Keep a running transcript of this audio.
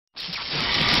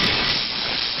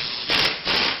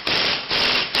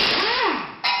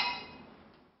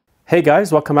Hey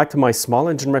guys, welcome back to my small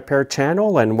engine repair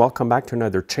channel and welcome back to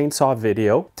another chainsaw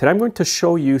video. Today I'm going to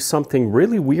show you something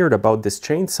really weird about this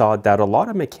chainsaw that a lot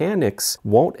of mechanics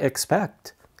won't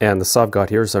expect. And the saw I've got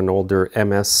here is an older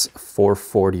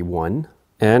MS441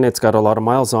 and it's got a lot of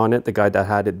miles on it. The guy that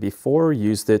had it before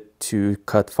used it to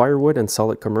cut firewood and sell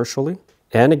it commercially.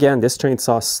 And again, this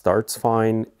chainsaw starts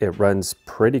fine. It runs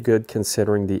pretty good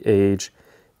considering the age.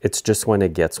 It's just when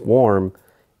it gets warm,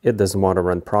 it doesn't want to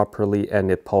run properly and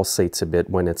it pulsates a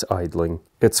bit when it's idling.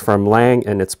 It's from Lang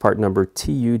and it's part number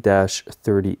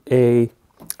TU-30A.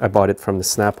 I bought it from the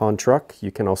Snap-on truck.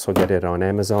 You can also get it on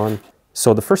Amazon.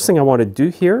 So the first thing I want to do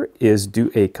here is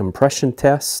do a compression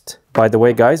test. By the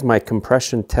way, guys, my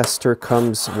compression tester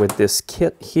comes with this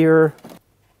kit here.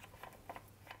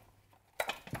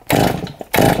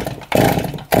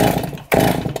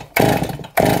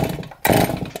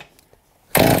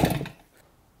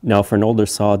 Now for an older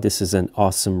saw, this is an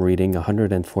awesome reading,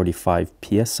 145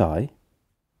 PSI.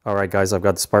 All right, guys, I've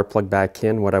got the spark plug back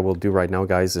in. What I will do right now,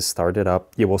 guys, is start it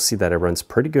up. You will see that it runs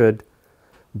pretty good,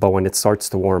 but when it starts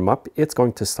to warm up, it's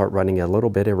going to start running a little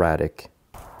bit erratic.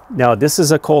 Now, this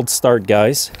is a cold start,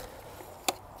 guys.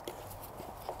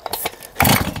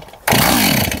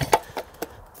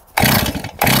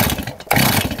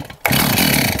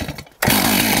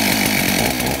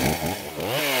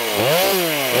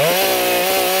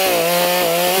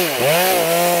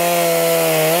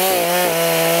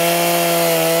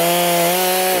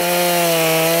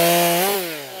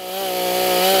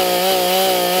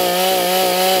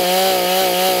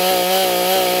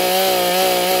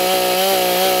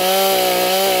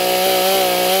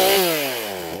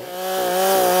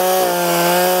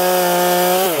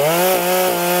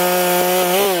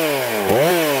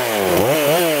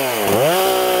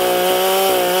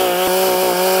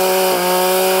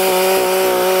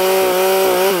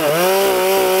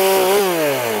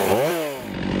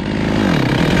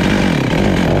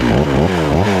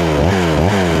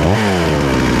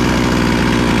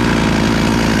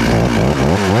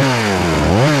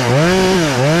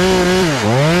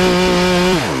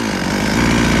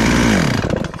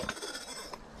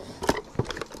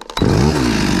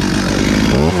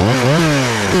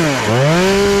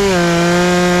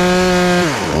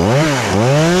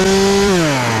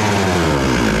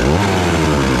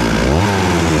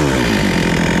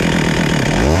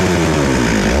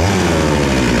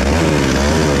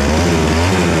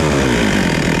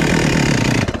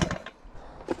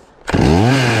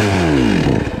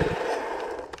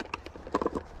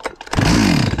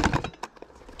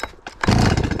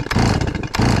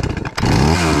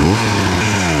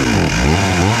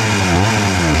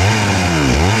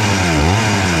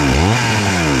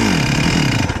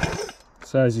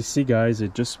 So as you see, guys,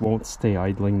 it just won't stay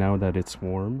idling now that it's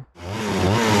warm.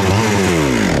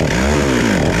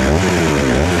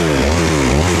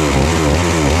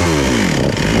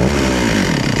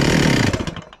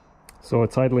 So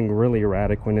it's idling really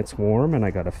erratic when it's warm, and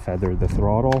I gotta feather the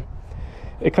throttle.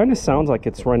 It kind of sounds like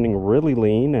it's running really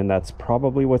lean, and that's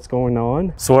probably what's going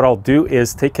on. So what I'll do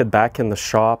is take it back in the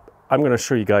shop. I'm gonna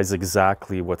show you guys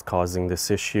exactly what's causing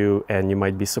this issue, and you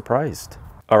might be surprised.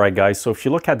 All right, guys, so if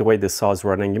you look at the way this saw is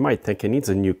running, you might think it needs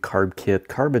a new carb kit,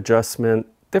 carb adjustment,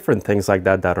 different things like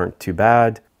that that aren't too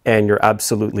bad. And you're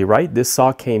absolutely right. This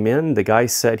saw came in. The guy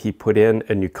said he put in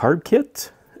a new carb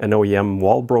kit, an OEM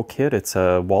Walbro kit. It's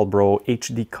a Walbro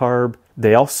HD carb.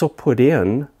 They also put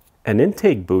in an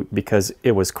intake boot because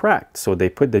it was cracked. So they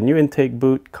put the new intake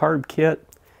boot carb kit,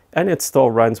 and it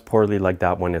still runs poorly like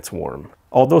that when it's warm.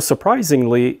 Although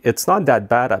surprisingly, it's not that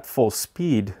bad at full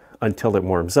speed until it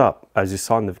warms up. As you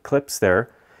saw in the clips there,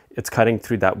 it's cutting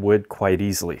through that wood quite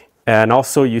easily. And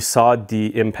also you saw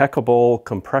the impeccable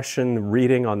compression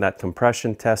reading on that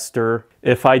compression tester.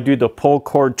 If I do the pull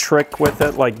cord trick with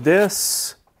it like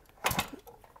this,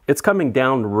 it's coming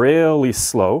down really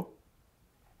slow.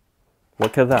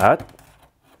 Look at that.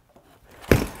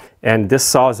 And this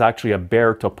saw is actually a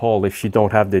bear to pull if you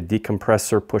don't have the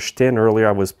decompressor pushed in. Earlier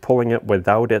I was pulling it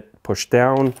without it pushed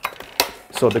down.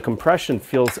 So the compression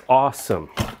feels awesome,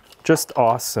 just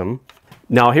awesome.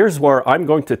 Now here's where I'm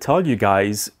going to tell you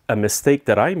guys a mistake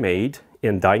that I made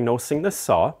in diagnosing this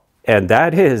saw. And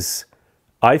that is,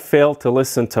 I failed to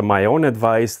listen to my own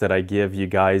advice that I give you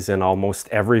guys in almost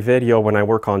every video when I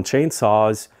work on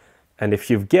chainsaws. And if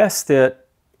you've guessed it,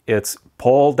 it's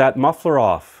pull that muffler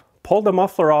off. Pull the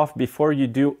muffler off before you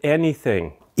do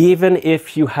anything. Even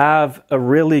if you have a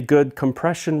really good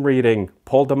compression reading,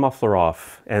 pull the muffler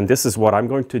off. And this is what I'm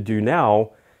going to do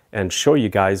now and show you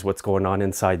guys what's going on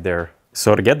inside there.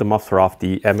 So to get the muffler off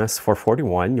the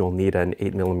MS441, you'll need an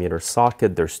 8mm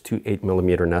socket. There's two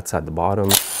 8mm nuts at the bottom.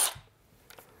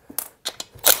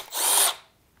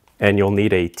 And you'll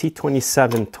need a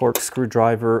T27 torque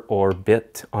screwdriver or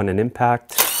bit on an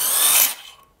impact.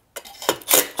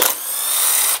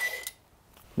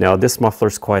 Now this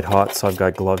muffler's quite hot, so I've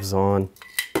got gloves on.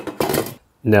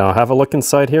 Now have a look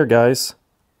inside here, guys.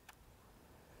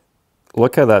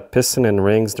 Look at that piston and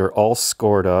rings, they're all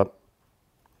scored up.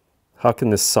 How can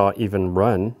this saw even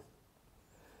run?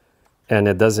 And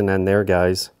it doesn't end there,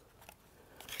 guys.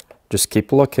 Just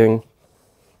keep looking.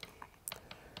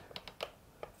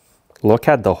 Look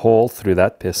at the hole through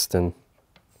that piston.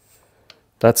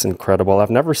 That's incredible.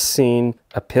 I've never seen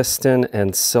a piston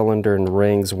and cylinder and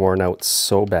rings worn out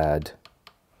so bad.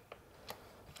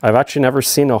 I've actually never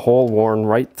seen a hole worn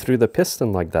right through the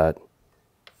piston like that.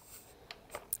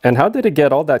 And how did it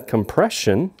get all that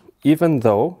compression even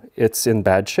though it's in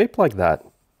bad shape like that?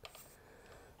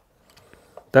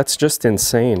 That's just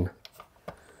insane.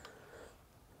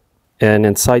 And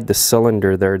inside the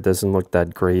cylinder there, it doesn't look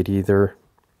that great either.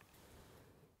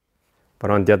 But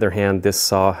on the other hand, this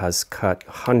saw has cut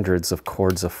hundreds of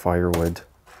cords of firewood.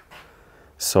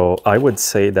 So I would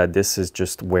say that this is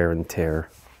just wear and tear.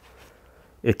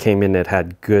 It came in, it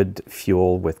had good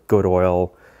fuel with good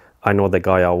oil. I know the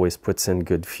guy always puts in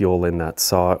good fuel in that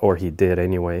saw, or he did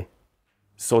anyway.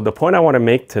 So the point I want to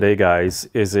make today, guys,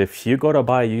 is if you go to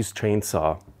buy a used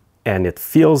chainsaw and it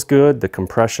feels good, the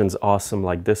compression's awesome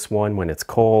like this one when it's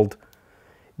cold,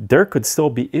 there could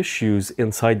still be issues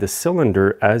inside the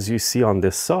cylinder as you see on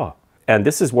this saw. And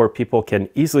this is where people can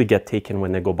easily get taken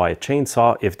when they go buy a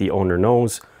chainsaw if the owner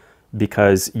knows,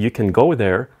 because you can go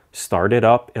there, start it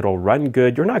up, it'll run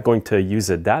good. You're not going to use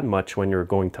it that much when you're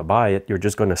going to buy it. You're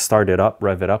just going to start it up,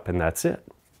 rev it up, and that's it.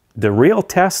 The real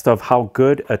test of how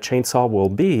good a chainsaw will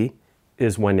be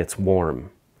is when it's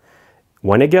warm.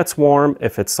 When it gets warm,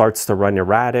 if it starts to run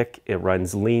erratic, it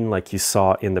runs lean like you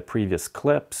saw in the previous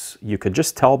clips, you could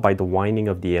just tell by the whining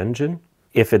of the engine.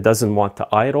 If it doesn't want to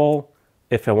idle,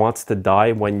 if it wants to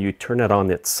die when you turn it on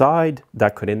its side,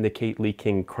 that could indicate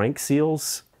leaking crank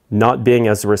seals, not being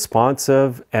as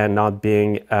responsive and not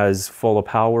being as full of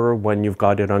power when you've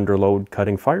got it under load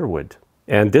cutting firewood.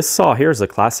 And this saw here is a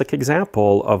classic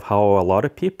example of how a lot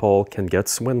of people can get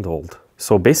swindled.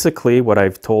 So basically what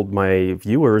I've told my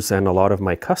viewers and a lot of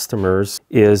my customers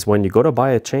is when you go to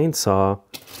buy a chainsaw,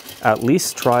 at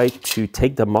least try to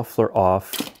take the muffler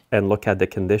off and look at the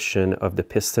condition of the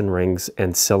piston rings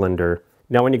and cylinder.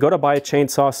 Now, when you go to buy a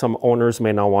chainsaw, some owners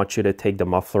may not want you to take the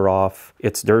muffler off.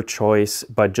 It's their choice,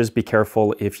 but just be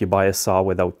careful if you buy a saw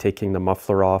without taking the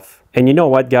muffler off. And you know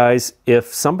what, guys?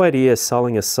 If somebody is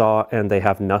selling a saw and they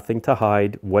have nothing to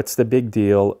hide, what's the big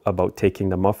deal about taking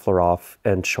the muffler off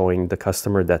and showing the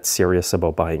customer that's serious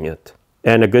about buying it?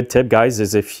 And a good tip, guys,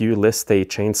 is if you list a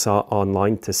chainsaw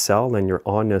online to sell and you're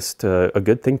honest, a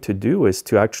good thing to do is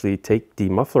to actually take the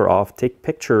muffler off, take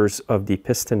pictures of the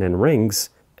piston and rings,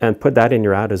 and put that in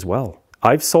your ad as well.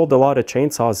 I've sold a lot of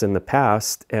chainsaws in the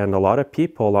past, and a lot of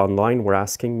people online were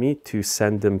asking me to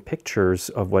send them pictures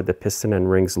of what the piston and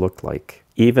rings looked like,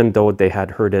 even though they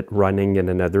had heard it running in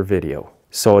another video.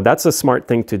 So that's a smart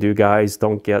thing to do, guys.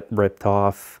 Don't get ripped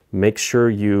off. Make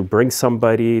sure you bring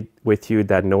somebody with you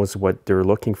that knows what they're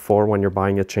looking for when you're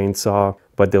buying a chainsaw,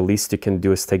 but the least you can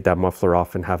do is take that muffler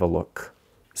off and have a look.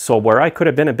 So where I could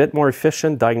have been a bit more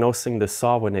efficient diagnosing the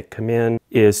saw when it came in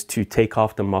is to take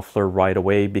off the muffler right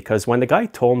away, because when the guy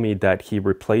told me that he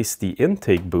replaced the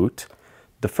intake boot,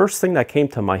 the first thing that came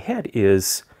to my head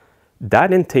is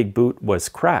that intake boot was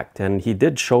cracked, and he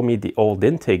did show me the old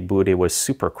intake boot. It was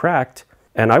super cracked,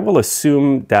 and I will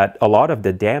assume that a lot of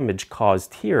the damage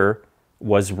caused here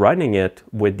was running it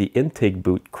with the intake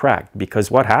boot cracked,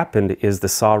 because what happened is the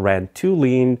saw ran too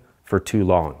lean for too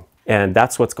long. And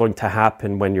that's what's going to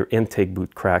happen when your intake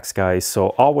boot cracks, guys. So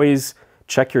always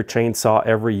check your chainsaw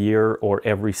every year or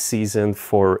every season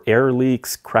for air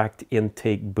leaks, cracked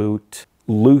intake boot,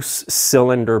 loose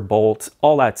cylinder bolts,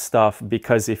 all that stuff,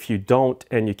 because if you don't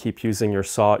and you keep using your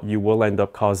saw, you will end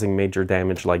up causing major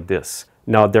damage like this.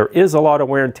 Now, there is a lot of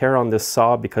wear and tear on this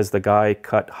saw because the guy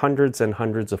cut hundreds and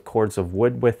hundreds of cords of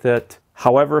wood with it.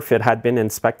 However, if it had been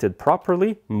inspected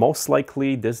properly, most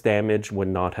likely this damage would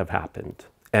not have happened.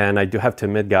 And I do have to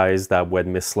admit, guys, that what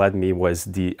misled me was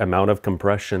the amount of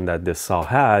compression that this saw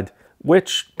had,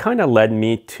 which kind of led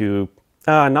me to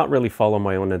not really follow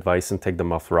my own advice and take the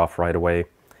muffler off right away.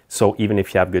 So even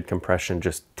if you have good compression,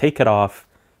 just take it off.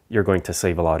 You're going to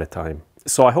save a lot of time.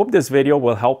 So I hope this video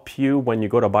will help you when you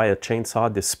go to buy a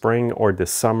chainsaw this spring or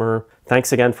this summer.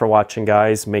 Thanks again for watching,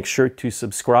 guys. Make sure to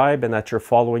subscribe and that you're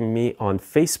following me on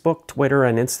Facebook, Twitter,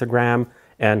 and Instagram.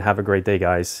 And have a great day,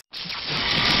 guys.